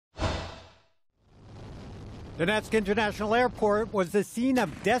Donetsk International Airport was the scene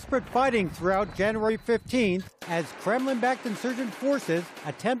of desperate fighting throughout January 15th as Kremlin-backed insurgent forces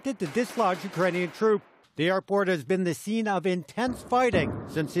attempted to dislodge Ukrainian troops. The airport has been the scene of intense fighting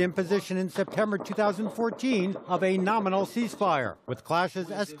since the imposition in September 2014 of a nominal ceasefire, with clashes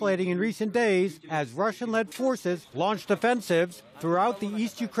escalating in recent days as Russian-led forces launched offensives throughout the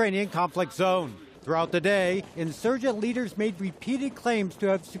East Ukrainian conflict zone. Throughout the day, insurgent leaders made repeated claims to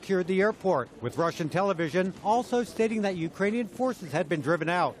have secured the airport, with Russian television also stating that Ukrainian forces had been driven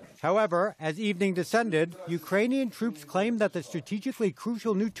out. However, as evening descended, Ukrainian troops claimed that the strategically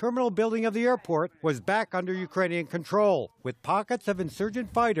crucial new terminal building of the airport was back under Ukrainian control, with pockets of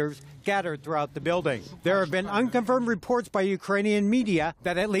insurgent fighters scattered throughout the building. There have been unconfirmed reports by Ukrainian media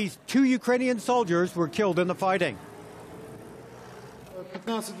that at least 2 Ukrainian soldiers were killed in the fighting.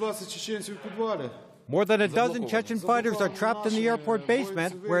 More than a dozen Chechen fighters are trapped in the airport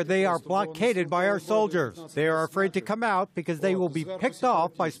basement where they are blockaded by our soldiers. They are afraid to come out because they will be picked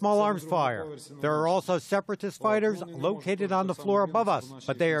off by small arms fire. There are also separatist fighters located on the floor above us,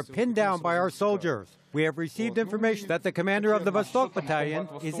 but they are pinned down by our soldiers. We have received information that the commander of the Vostok battalion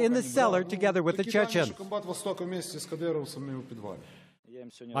is in the cellar together with the Chechens.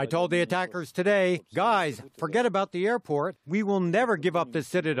 I told the attackers today, guys, forget about the airport. We will never give up the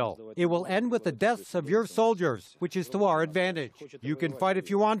citadel. It will end with the deaths of your soldiers, which is to our advantage. You can fight if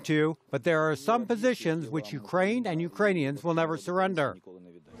you want to, but there are some positions which Ukraine and Ukrainians will never surrender.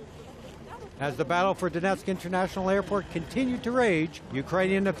 As the battle for Donetsk International Airport continued to rage,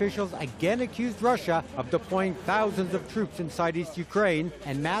 Ukrainian officials again accused Russia of deploying thousands of troops inside East Ukraine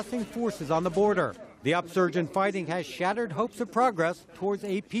and massing forces on the border. The upsurge in fighting has shattered hopes of progress towards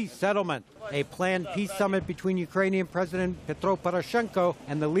a peace settlement. A planned peace summit between Ukrainian President Petro Poroshenko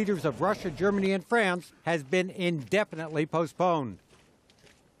and the leaders of Russia, Germany, and France has been indefinitely postponed.